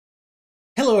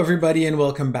Hello everybody and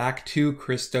welcome back to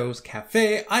Christo's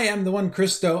Cafe. I am the one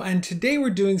Christo and today we're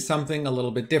doing something a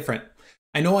little bit different.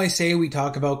 I know I say we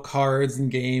talk about cards and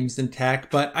games and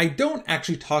tech, but I don't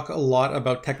actually talk a lot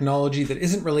about technology that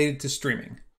isn't related to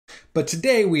streaming. But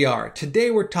today we are.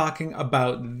 Today we're talking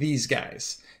about these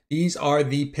guys. These are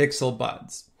the Pixel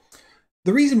Buds.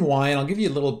 The reason why, and I'll give you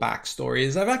a little backstory,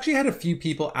 is I've actually had a few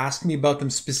people ask me about them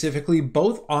specifically,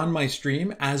 both on my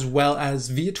stream as well as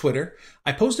via Twitter.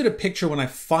 I posted a picture when I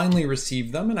finally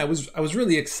received them, and I was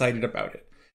really excited about it.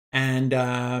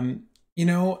 And you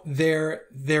know, they're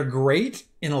great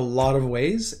in a lot of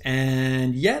ways,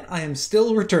 and yet I am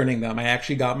still returning them. I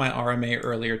actually got my RMA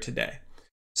earlier today.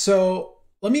 So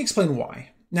let me explain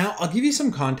why. Now, I'll give you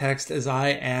some context as I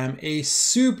am a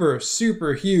super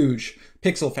huge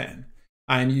Pixel fan.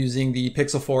 I'm using the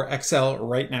Pixel 4 XL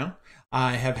right now.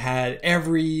 I have had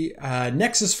every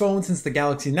Nexus phone since the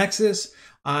Galaxy Nexus.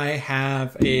 I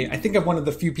think I'm one of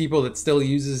the few people that still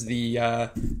uses the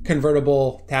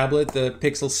convertible tablet, the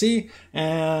Pixel C.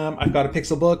 I've got a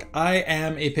Pixel Book. I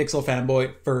am a Pixel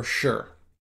fanboy for sure.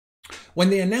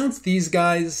 When they announced these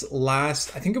guys I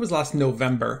think it was last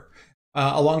November,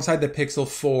 alongside the Pixel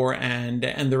 4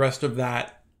 and the rest of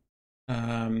that,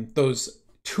 those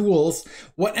tools,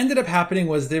 what ended up happening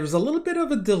was there was a little bit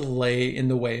of a delay in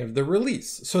the way of the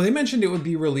release. So they mentioned it would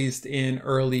be released in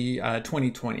early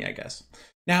 2020, I guess.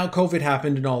 Now, COVID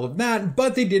happened and all of that,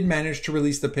 but they did manage to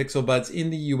release the Pixel Buds in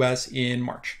the US in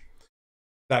March.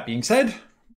 That being said,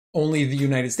 only the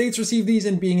United States received these,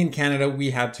 and being in Canada, we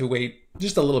had to wait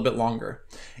just a little bit longer.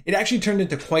 It actually turned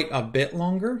into quite a bit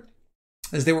longer,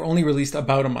 as they were only released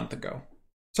about a month ago.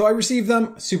 So I received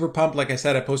them, super pumped. Like I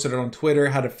said, I posted it on Twitter,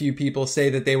 had a few people say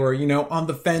that they were, on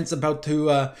the fence about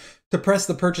to press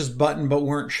the purchase button, but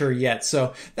weren't sure yet.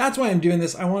 So that's why I'm doing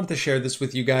this. I wanted to share this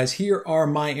with you guys. Here are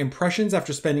my impressions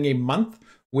after spending a month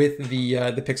with the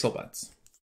Pixel Buds.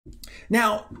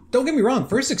 Now, don't get me wrong,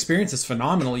 first experience is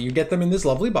phenomenal. You get them in this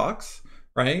lovely box,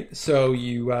 right? So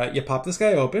you pop this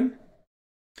guy open.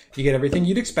 You get everything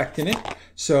you'd expect in it.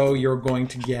 So you're going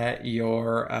to get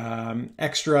your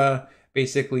extra,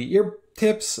 basically, ear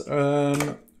tips,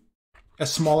 a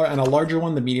smaller and a larger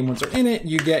one. The medium ones are in it.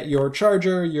 You get your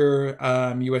charger, your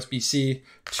USB-C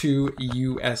to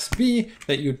USB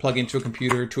that you would plug into a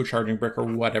computer, to a charging brick, or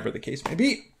whatever the case may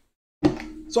be.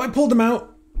 So I pulled them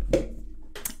out,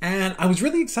 and I was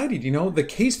really excited. The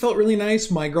case felt really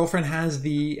nice. My girlfriend has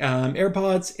the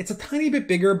AirPods. It's a tiny bit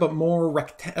bigger, but more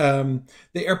the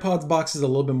AirPods box is a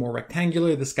little bit more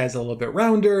rectangular. This guy's a little bit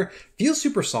rounder. Feels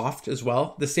super soft as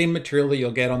well. The same material that you'll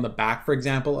get on the back, for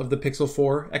example, of the Pixel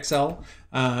 4 XL.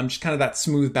 Just kind of that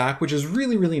smooth back, which is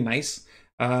really nice.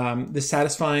 The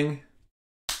satisfying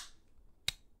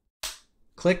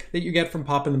click that you get from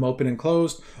popping them open and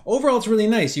closed. Overall, it's really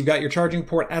nice. You've got your charging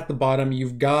port at the bottom.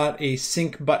 You've got a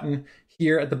sync button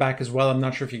here at the back as well. I'm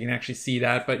not sure if you can actually see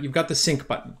that, but you've got the sync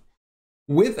button.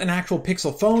 With an actual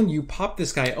Pixel phone, you pop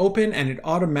this guy open and it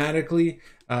automatically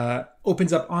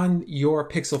opens up on your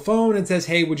Pixel phone and says,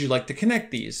 hey, would you like to connect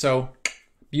these? So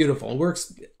beautiful. It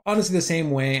works honestly the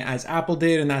same way as Apple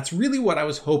did, and that's really what I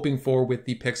was hoping for with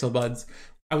the Pixel Buds.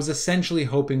 I was essentially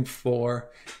hoping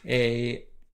for an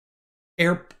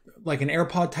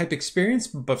AirPod type experience,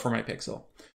 but for my Pixel.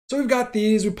 So we've got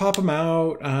these, we pop them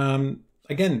out.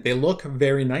 Again, they look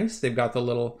very nice. They've got the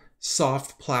little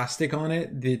soft plastic on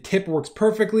it. The tip works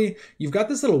perfectly. You've got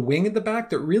this little wing at the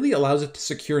back that really allows it to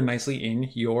secure nicely in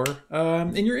your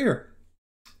ear.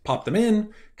 Pop them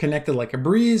in, connected like a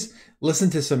breeze, listen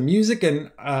to some music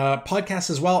and podcasts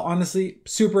as well. Honestly,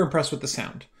 super impressed with the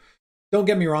sound. Don't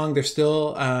get me wrong, they're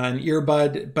still an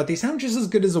earbud, but they sound just as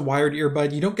good as a wired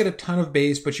earbud. You don't get a ton of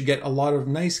bass, but you get a lot of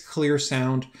nice, clear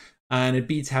sound, and it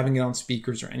beats having it on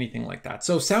speakers or anything like that.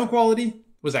 So sound quality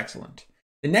was excellent.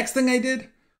 The next thing I did,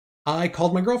 I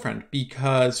called my girlfriend,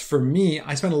 because for me,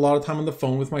 I spend a lot of time on the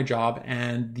phone with my job,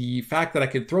 and the fact that I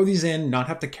could throw these in, not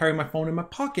have to carry my phone in my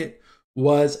pocket,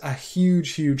 was a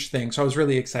huge thing. So I was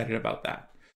really excited about that.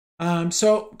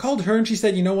 So called her and she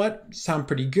said, you know what, sound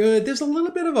pretty good. There's a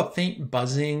little bit of a faint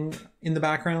buzzing in the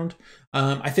background.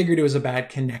 I figured it was a bad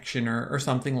connection or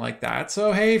something like that.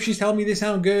 So, hey, if she's telling me they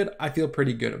sound good, I feel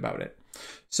pretty good about it.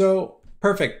 So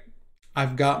perfect.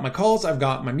 I've got my calls, I've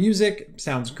got my music,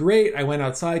 sounds great. I went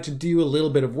outside to do a little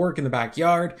bit of work in the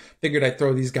backyard. Figured I'd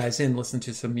throw these guys in, listen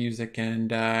to some music,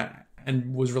 and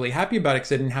was really happy about it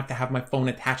because I didn't have to have my phone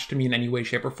attached to me in any way,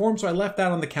 shape, or form. So I left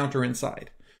that on the counter inside.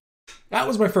 That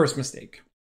was my first mistake.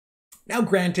 Now,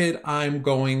 granted, I'm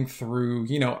going through,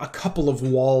 a couple of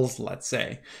walls, let's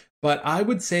say. But I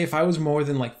would say if I was more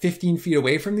than like 15 feet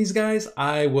away from these guys,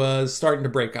 I was starting to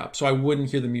break up. So I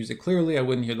wouldn't hear the music clearly. I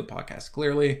wouldn't hear the podcast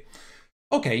clearly.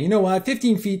 okay, you know what,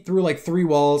 15 feet through like 3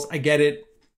 walls, I get it.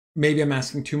 Maybe I'm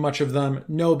asking too much of them.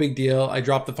 No big deal. I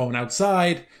dropped the phone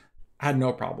outside. Had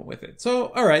no problem with it. So,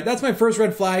 all right, that's my first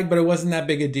red flag, but it wasn't that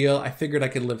big a deal. I figured I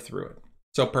could live through it.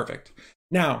 So perfect.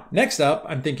 Now, next up,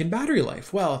 I'm thinking battery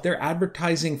life. Well, they're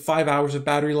advertising 5 hours of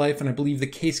battery life, and I believe the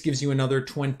case gives you another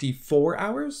 24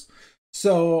 hours.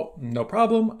 So no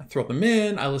problem. I throw them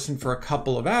in. I listen for a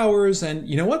couple of hours, and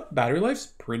you know what? Battery life's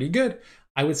pretty good.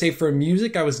 I would say for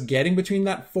music, I was getting between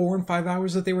that 4 and 5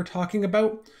 hours that they were talking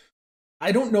about.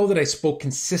 I don't know that I spoke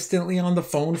consistently on the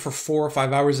phone for 4 or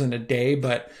 5 hours in a day,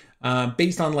 but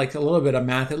based on like a little bit of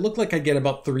math, it looked like I get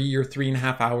about 3 or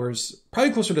 3.5 hours,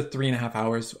 probably closer to 3.5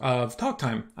 hours of talk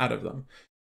time out of them.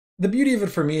 The beauty of it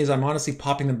for me is I'm honestly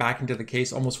popping them back into the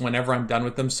case almost whenever I'm done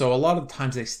with them. So a lot of the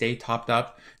times they stay topped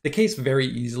up. The case very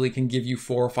easily can give you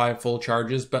 4 or 5 full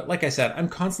charges. But like I said, I'm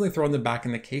constantly throwing them back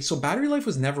in the case. So battery life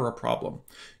was never a problem.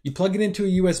 You plug it into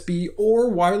a USB or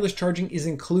wireless charging is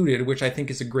included, which I think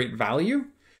is a great value.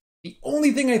 The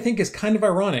only thing I think is kind of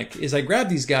ironic is I grab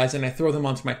these guys and I throw them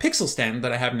onto my Pixel stand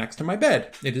that I have next to my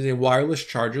bed. It is a wireless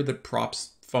charger that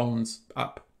props phones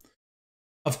up.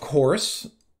 Of course,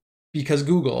 because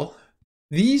Google,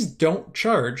 these don't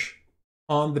charge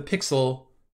on the Pixel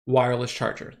wireless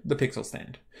charger, the Pixel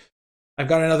stand. I've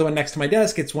got another one next to my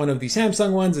desk. It's one of the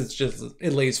Samsung ones.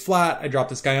 It lays flat. I drop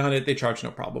this guy on it. They charge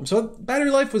no problem. So battery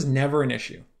life was never an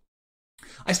issue.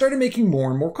 I started making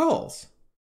more and more calls.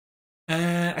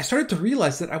 And I started to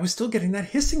realize that I was still getting that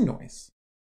hissing noise.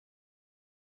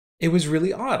 It was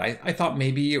really odd. I thought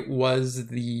maybe it was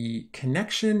the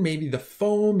connection, maybe the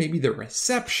phone, maybe the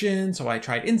reception. So I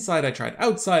tried inside, I tried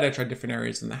outside, I tried different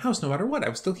areas in the house. No matter what, I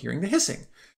was still hearing the hissing.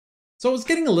 So I was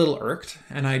getting a little irked,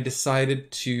 and I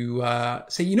decided to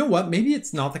say, you know what, maybe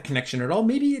it's not the connection at all.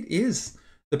 Maybe it is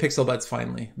the Pixel Buds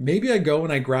finally. Maybe I go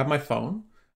and I grab my phone,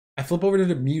 I flip over to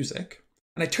the music,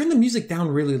 and I turn the music down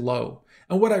really low.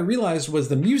 And what I realized was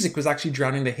the music was actually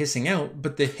drowning the hissing out,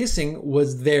 but the hissing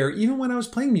was there even when I was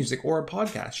playing music or a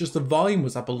podcast. Just the volume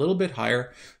was up a little bit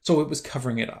higher, so it was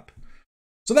covering it up.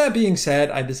 So that being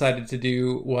said, I decided to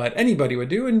do what anybody would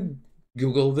do and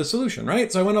Google the solution, right?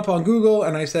 So I went up on Google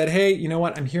and I said, hey, you know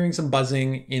what? I'm hearing some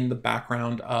buzzing in the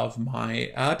background of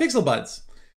my Pixel Buds.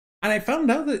 And I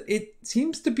found out that it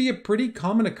seems to be a pretty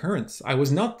common occurrence. I was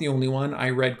not the only one. I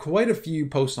read quite a few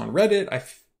posts on Reddit.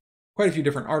 Quite a few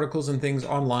different articles and things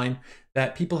online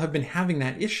that people have been having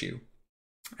that issue.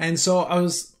 And so I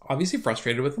was obviously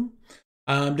frustrated with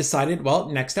them. Decided, well,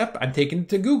 next step, I'm taking it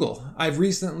to Google. I've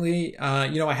recently,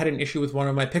 I had an issue with one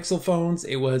of my Pixel phones.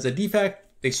 It was a defect.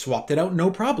 They swapped it out, no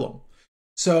problem.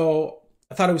 So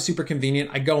I thought it was super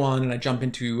convenient. I go on and I jump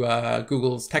into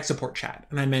Google's tech support chat.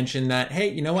 And I mentioned that, hey,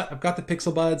 you know what? I've got the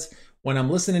Pixel Buds. When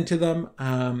I'm listening to them,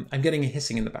 I'm getting a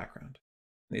hissing in the background.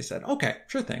 They said, okay,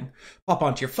 sure thing. Pop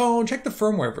onto your phone, check the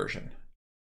firmware version.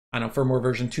 I know firmware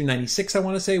version 296, I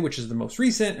want to say, which is the most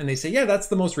recent. And they say, yeah, that's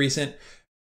the most recent.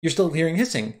 You're still hearing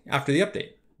hissing after the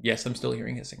update. Yes, I'm still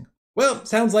hearing hissing. Well,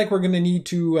 sounds like we're going to need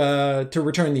to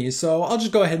return these. So I'll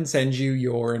just go ahead and send you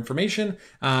your information,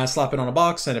 slap it on a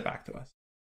box, send it back to us.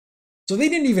 So they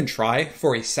didn't even try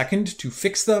for a second to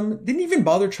fix them, didn't even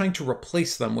bother trying to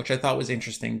replace them, which I thought was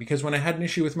interesting because when I had an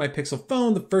issue with my Pixel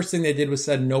phone, the first thing they did was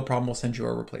said, no problem, we'll send you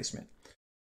a replacement.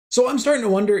 So I'm starting to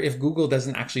wonder if Google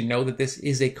doesn't actually know that this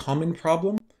is a common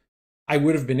problem. I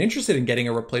would have been interested in getting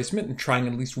a replacement and trying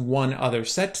at least one other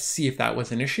set to see if that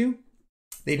was an issue.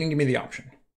 They didn't give me the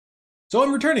option. So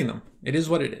I'm returning them. It is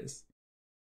what it is.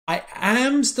 I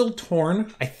am still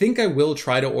torn. I think I will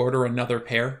try to order another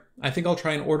pair. I think I'll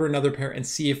try and order another pair and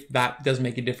see if that does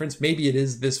make a difference. Maybe it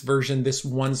is this version, this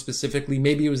one specifically.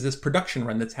 Maybe it was this production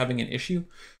run that's having an issue.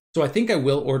 So I think I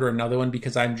will order another one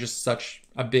because I'm just such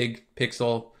a big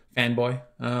Pixel fanboy,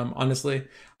 honestly.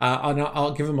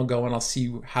 I'll give them a go and I'll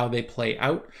see how they play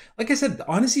out. Like I said,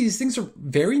 honestly, these things are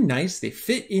very nice. They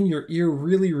fit in your ear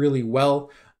really, really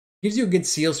well. Gives you a good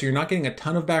seal so you're not getting a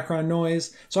ton of background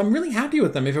noise. So I'm really happy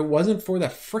with them if it wasn't for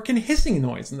that freaking hissing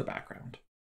noise in the background.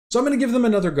 So I'm going to give them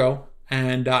another go,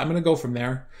 and I'm going to go from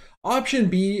there. Option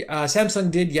B,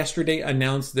 Samsung did yesterday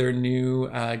announce their new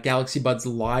Galaxy Buds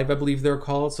Live, I believe they're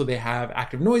called. So they have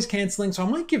active noise canceling. So I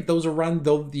might give those a run,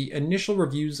 though the initial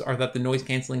reviews are that the noise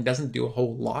canceling doesn't do a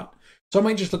whole lot. So I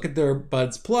might just look at their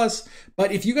Buds Plus.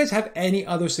 But if you guys have any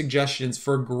other suggestions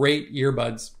for great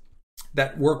earbuds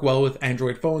that work well with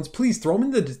Android phones, please throw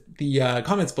them in the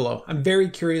comments below. I'm very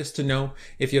curious to know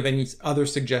if you have any other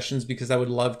suggestions because I would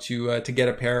love to get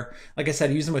a pair. Like I said,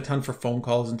 I use them a ton for phone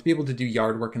calls and to be able to do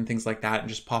yard work and things like that and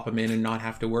just pop them in and not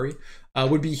have to worry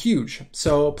would be huge.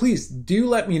 So please do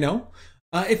let me know.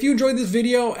 If you enjoyed this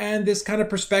video and this kind of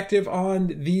perspective on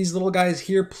these little guys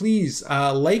here, please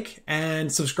like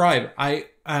and subscribe. I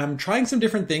am trying some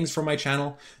different things for my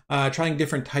channel, trying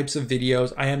different types of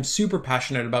videos. I am super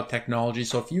passionate about technology,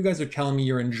 so if you guys are telling me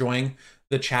you're enjoying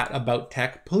the chat about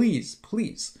tech, please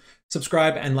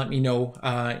subscribe and let me know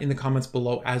in the comments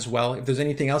below as well. If there's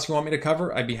anything else you want me to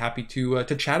cover, I'd be happy to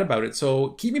chat about it. So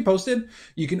keep me posted.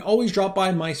 You can always drop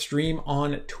by my stream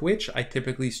on Twitch. I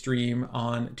typically stream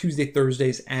on Tuesday,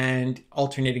 Thursdays, and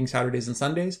alternating Saturdays and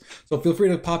Sundays. So feel free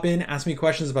to pop in, ask me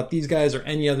questions about these guys or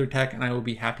any other tech, and I will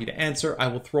be happy to answer. I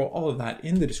will throw all of that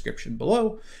in the description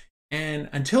below. And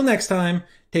until next time,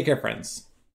 take care, friends.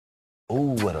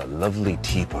 Oh, what a lovely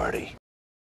tea party.